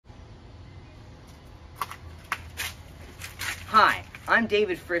Hi, I'm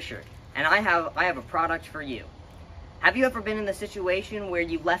David Fisher, and I have a product for you. Have you ever been in the situation where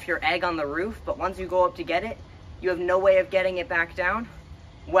you left your egg on the roof, but once you go up to get it, you have no way of getting it back down?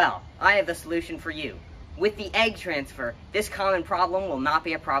 Well, I have the solution for you. With the egg transfer, this common problem will not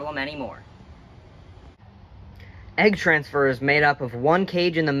be a problem anymore. Egg transfer is made up of one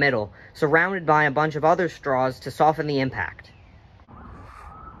cage in the middle, surrounded by a bunch of other straws to soften the impact.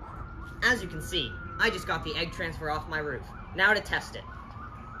 As you can see, I just got the egg transfer off my roof. Now to test it.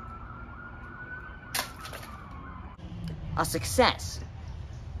 A success!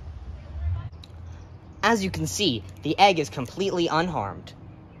 As you can see, the egg is completely unharmed.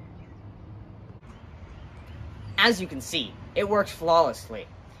 As you can see, it works flawlessly.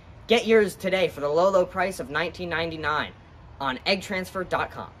 Get yours today for the low price of $19.99 on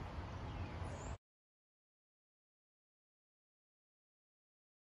eggtransfer.com.